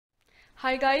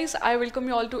Hi guys, I welcome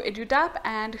you all to EduTap,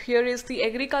 and here is the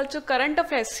Agriculture Current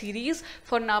Affairs series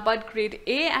for NABARD Grade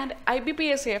A and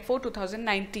IBPS AFO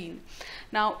 2019.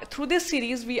 Now, through this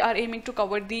series, we are aiming to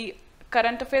cover the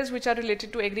current affairs which are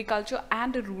related to agriculture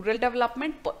and rural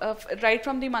development right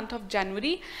from the month of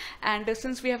January, and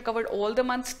since we have covered all the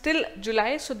months till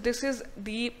July, so this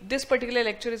particular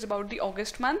lecture is about the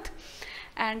August month.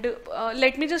 And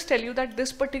let me just tell you that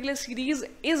this particular series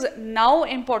is now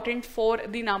important for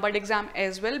the NABARD exam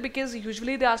as well, because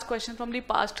usually they ask questions from the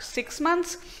past 6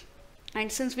 months,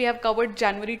 and since we have covered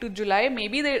January to July,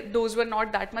 maybe those were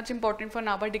not that much important for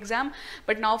NABARD exam,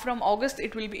 but now from August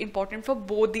it will be important for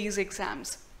both these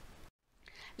exams.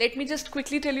 Let me just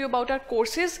quickly tell you about our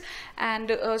courses,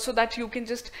 and so that you can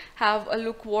just have a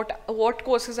look what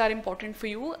courses are important for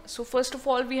you. So first of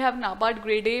all, we have NABARD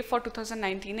Grade A for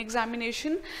 2019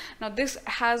 examination. Now this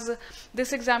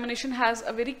examination has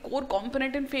a very core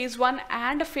component in phase 1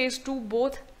 and phase 2,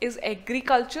 both is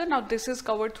agriculture. Now this is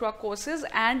covered through our courses,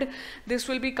 and this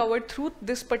will be covered through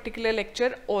this particular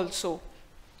lecture also.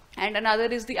 And another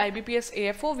is the IBPS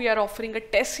AFO. We are offering a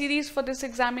test series for this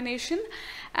examination,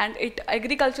 and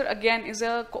agriculture again is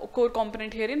a core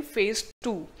component here in phase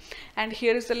 2. And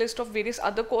here is the list of various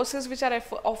other courses which are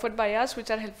offered by us, which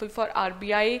are helpful for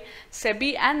RBI,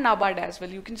 SEBI and NABARD as well.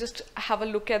 You can just have a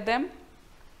look at them.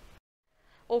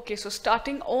 Okay, so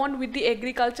starting on with the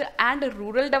agriculture and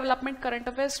rural development current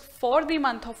affairs for the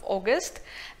month of August,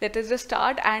 let us just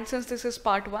start. And since this is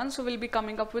part 1, so we'll be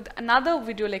coming up with another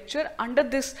video lecture under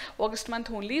this August month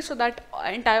only, so that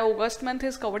entire August month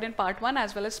is covered in part 1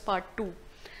 as well as part 2.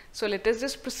 So let us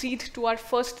just proceed to our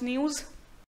first news.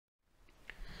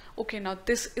 Okay, now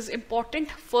this is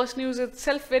important. First news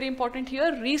itself very important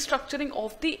here, restructuring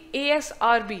of the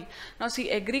ASRB. Now see,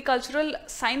 Agricultural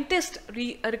Scientist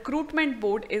Recruitment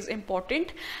Board is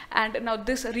important, and now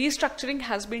this restructuring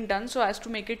has been done so as to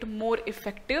make it more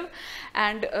effective,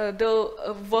 and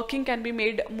the working can be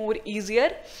made more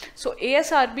easier. So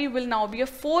ASRB will now be a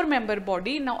 4-member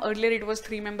body. Now earlier it was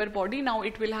 3-member body. Now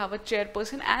it will have a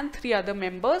chairperson and 3 other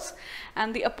members,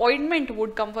 and the appointment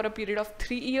would come for a period of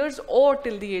 3 years or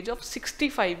till the age of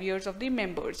 65 years of the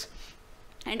members.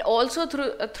 And also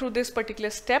through this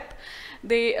particular step,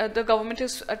 the government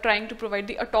is trying to provide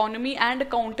the autonomy and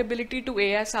accountability to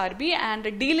ASRB and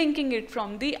delinking it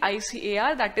from the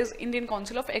ICAR, that is Indian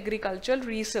Council of Agricultural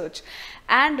Research,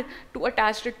 and to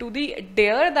attach it to the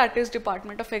DARE, that is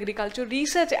Department of Agriculture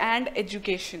Research and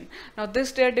Education. Now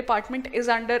this DARE department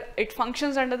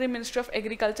functions under the Ministry of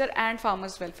Agriculture and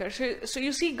Farmers Welfare. So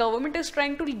you see, government is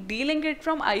trying to delink it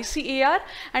from ICAR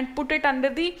and put it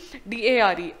under the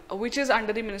DARE, which is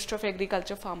under the Ministry of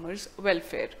Agriculture Farmers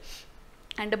Welfare.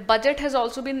 And the budget has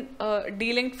also been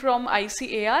delinked from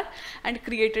ICAR and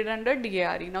created under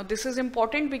DARE. Now this is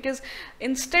important because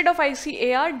instead of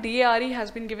ICAR, DARE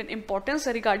has been given importance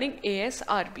regarding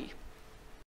ASRB.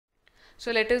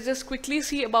 So let us just quickly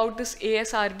see about this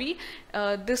ASRB.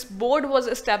 This board was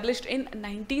established in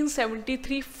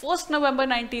 1973, 1st November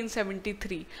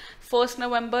 1973. 1st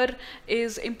November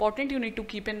is important, you need to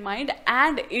keep in mind,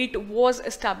 and it was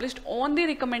established on the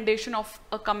recommendation of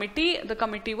a committee. The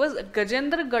committee was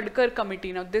Gajendra Gadkar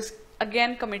Committee. Now this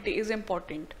again committee is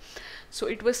important. So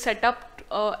it was set up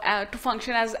to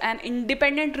function as an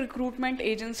independent recruitment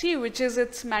agency, which is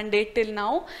its mandate till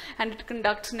now, and it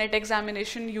conducts NET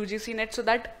examination, UGC NET, so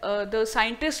that the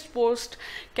scientist post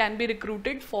can be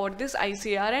recruited for this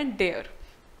ICAR and DARE.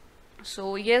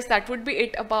 So yes, that would be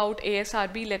it about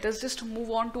ASRB. Let us just move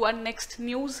on to our next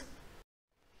news.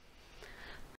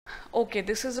 Okay,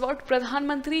 this is about Pradhan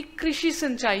Mantri Krishi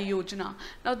Sinchai Yojana.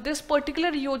 Now this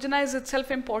particular Yojana is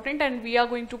itself important, and we are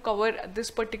going to cover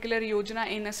this particular Yojana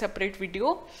in a separate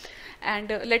video. And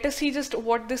let us see just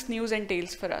what this news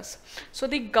entails for us. So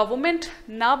the government,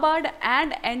 NABARD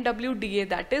and NWDA,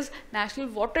 that is National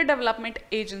Water Development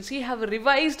Agency, have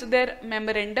revised their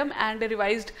memorandum and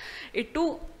revised it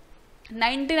to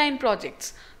 99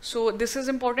 projects. So this is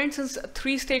important since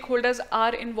 3 stakeholders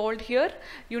are involved here.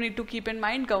 You need to keep in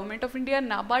mind Government of India,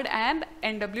 NABARD and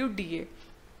NWDA.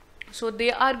 So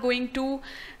they are going to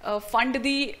fund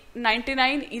the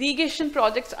 99 irrigation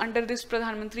projects under this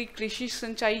Pradhan Mantri Krishi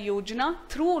Sinchai Yojana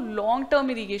through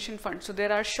long-term irrigation funds. So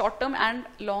there are short-term and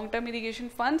long-term irrigation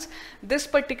funds. This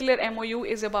particular MOU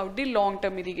is about the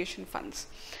long-term irrigation funds.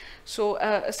 So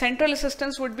central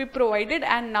assistance would be provided,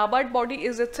 and NABARD body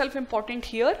is itself important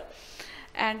here.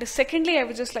 And secondly, I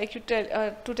would just like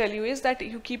to tell you is that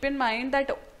you keep in mind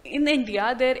that in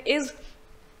India there is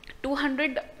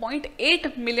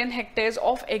 200.8 million hectares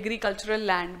of agricultural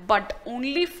land, but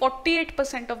only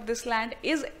 48% of this land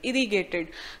is irrigated.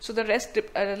 So the rest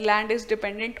land is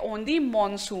dependent on the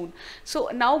monsoon. So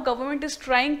now government is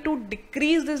trying to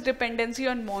decrease this dependency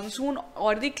on monsoon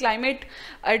or the climate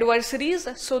adversaries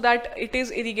so that it is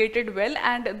irrigated well,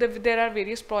 and there are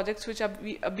various projects which are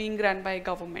being run by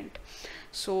government.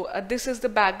 So this is the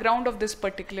background of this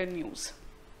particular news.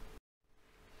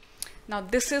 Now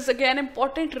this is again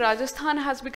important. Rajasthan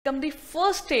has become the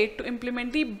first state to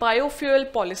implement the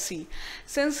biofuel policy.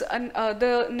 Since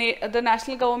the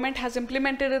national government has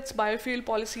implemented its biofuel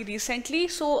policy recently,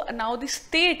 so now the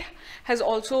state has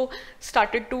also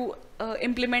started to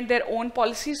implement their own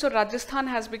policy. So Rajasthan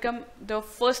has become the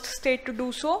first state to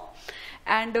do so,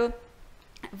 and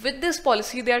with this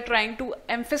policy, they are trying to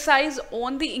emphasize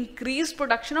on the increased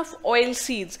production of oil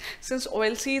seeds, since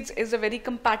oil seeds is a very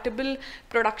compatible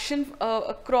production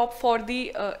crop for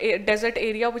the desert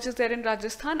area which is there in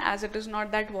Rajasthan, as it is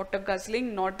not that water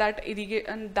guzzling, not that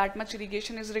that much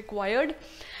irrigation is required.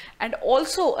 And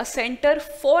also a center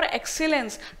for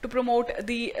excellence to promote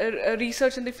the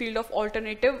research in the field of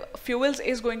alternative fuels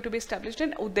is going to be established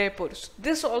in Udaipur.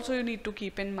 This also you need to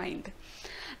keep in mind.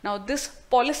 Now this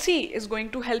policy is going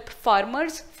to help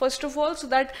farmers, first of all, so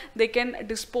that they can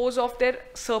dispose of their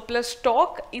surplus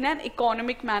stock in an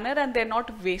economic manner and they're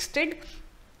not wasted.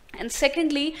 And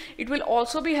secondly, it will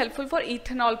also be helpful for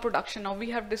ethanol production. Now we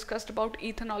have discussed about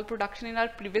ethanol production in our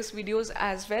previous videos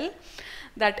as well,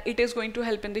 that it is going to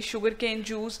help in the sugarcane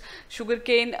juice,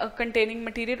 sugarcane containing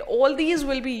material. All these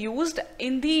will be used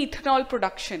in the ethanol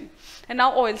production, and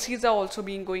now oil seeds are also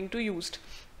going to used.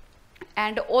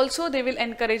 And also they will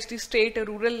encourage the state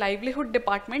rural livelihood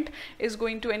department is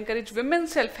going to encourage women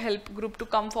self-help group to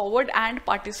come forward and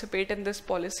participate in this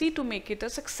policy to make it a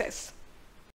success.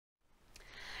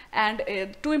 And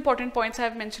two important points I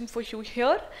have mentioned for you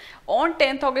here. On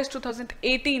 10th August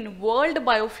 2018, World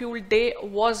Biofuel Day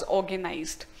was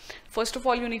organized. First of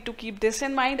all, you need to keep this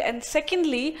in mind. And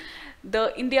secondly,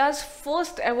 the India's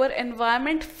first ever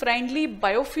environment friendly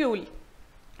biofuel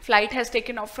flight has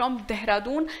taken off from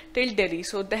Dehradun till Delhi.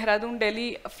 So Dehradun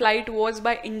Delhi flight was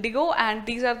by Indigo, and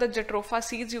these are the Jatropha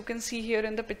seeds you can see here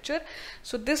in the picture.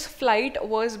 So this flight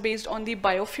was based on the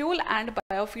biofuel, and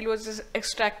biofuel was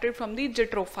extracted from the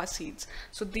Jatropha seeds.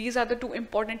 So these are the two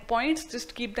important points,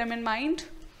 just keep them in mind.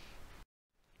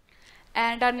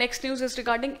 And our next news is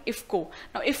regarding IFFCO.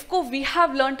 Now IFFCO, we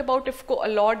have learnt about IFFCO a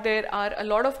lot. There are a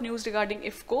lot of news regarding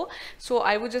IFFCO. So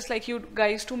I would just like you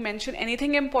guys to mention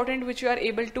anything important which you are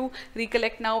able to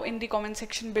recollect now in the comment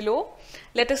section below.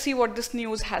 Let us see what this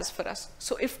news has for us.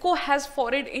 So IFFCO has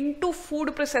forayed into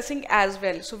food processing as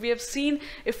well. So we have seen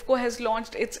IFFCO has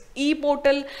launched its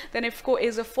e-portal, then IFFCO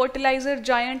is a fertilizer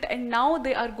giant, and now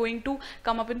they are going to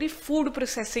come up in the food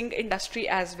processing industry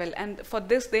as well. And for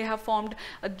this they have formed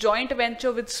a joint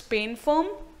venture with Spain firm,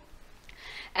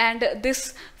 and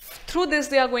through this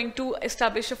they are going to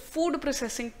establish a food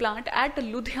processing plant at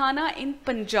Ludhiana in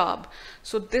Punjab.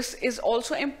 So this is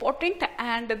also important,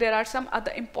 and there are some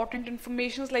other important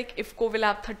informations like IFFCO will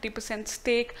have 30%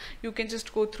 stake. You can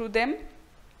just go through them.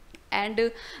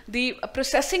 And the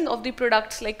processing of the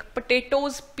products like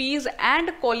potatoes, peas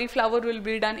and cauliflower will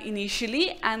be done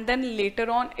initially, and then later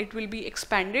on it will be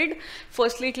expanded.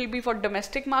 Firstly it will be for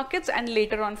domestic markets and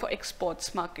later on for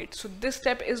exports market. So this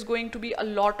step is going to be a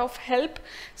lot of help,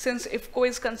 since IFFCO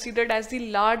is considered as the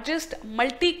largest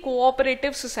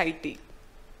multi-cooperative society.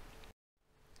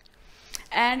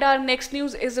 And our next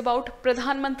news is about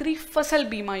Pradhan Mantri Fasal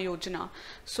Bima Yojana.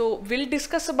 So we'll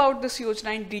discuss about this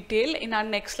Yojana in detail in our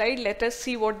next slide. Let us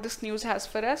see what this news has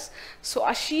for us. So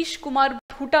Ashish Kumar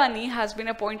Bhutani has been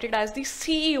appointed as the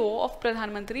CEO of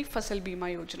Pradhan Mantri Fasal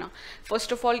Bima Yojana.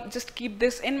 First of all, just keep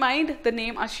this in mind. The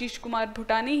name Ashish Kumar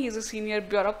Bhutani, he is a senior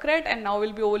bureaucrat and now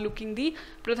will be overlooking the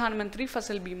Pradhan Mantri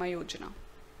Fasal Bima Yojana.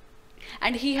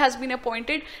 And he has been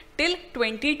appointed till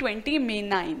 2020 May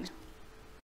 9.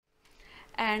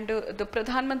 And the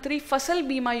Pradhan Mantri Fasal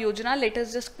Bima Yojana, let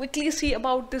us just quickly see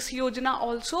about this Yojana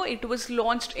also. It was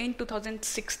launched in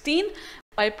 2016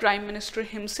 by Prime Minister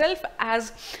himself,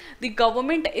 as the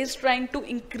government is trying to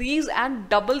increase and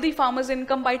double the farmers'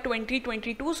 income by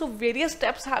 2022. So various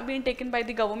steps have been taken by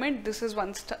the government. This is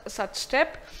one such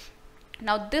step.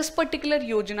 Now this particular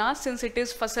Yojana, since it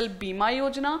is Fasal Bima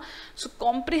Yojana, so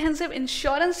comprehensive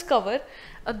insurance cover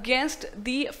against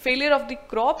the failure of the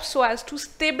crop so as to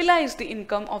stabilize the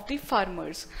income of the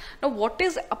farmers. Now what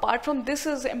is apart from this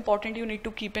is important you need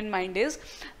to keep in mind is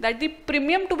that the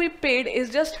premium to be paid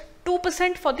is just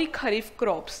 2% for the Kharif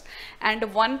crops and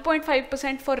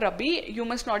 1.5% for Rabi. You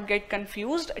must not get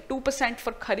confused. 2%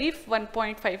 for Kharif,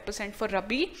 1.5% for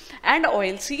Rabi and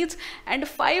oil seeds, and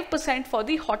 5% for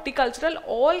the horticultural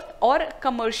or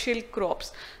commercial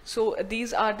crops. So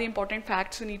these are the important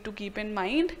facts you need to keep in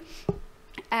mind.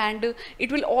 And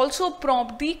it will also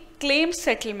prompt the claim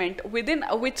settlement within,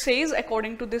 which says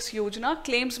according to this Yojana,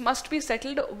 claims must be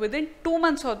settled within 2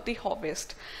 months of the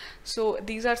harvest. So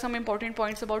these are some important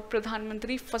points about Pradhan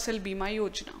Mantri Fasal Bima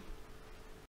Yojana.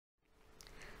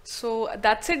 So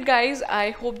that's it guys. I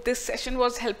hope this session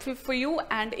was helpful for you,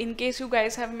 and in case you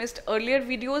guys have missed earlier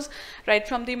videos right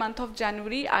from the month of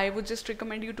January, I would just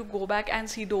recommend you to go back and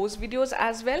see those videos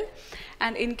as well.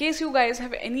 And in case you guys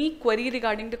have any query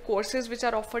regarding the courses which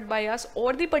are offered by us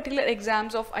or the particular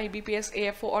exams of IBPS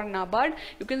AFO or NABARD,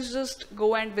 you can just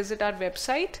go and visit our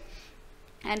website.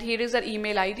 And here is our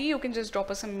email ID. You can just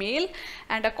drop us a mail,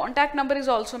 and our contact number is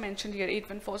also mentioned here,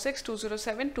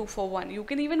 8146-207-241. You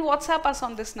can even WhatsApp us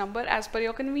on this number as per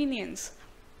your convenience.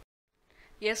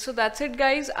 Yes, so that's it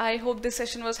guys. I hope this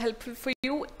session was helpful for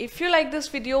you. If you like this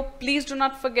video, please do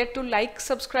not forget to like,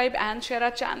 subscribe and share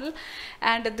our channel.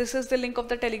 And this is the link of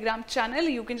the Telegram channel.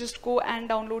 You can just go and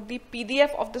download the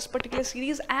PDF of this particular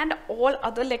series and all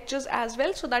other lectures as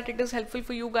well, so that it is helpful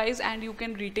for you guys and you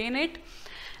can retain it.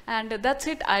 And that's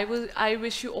it. I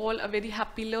wish you all a very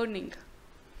happy learning.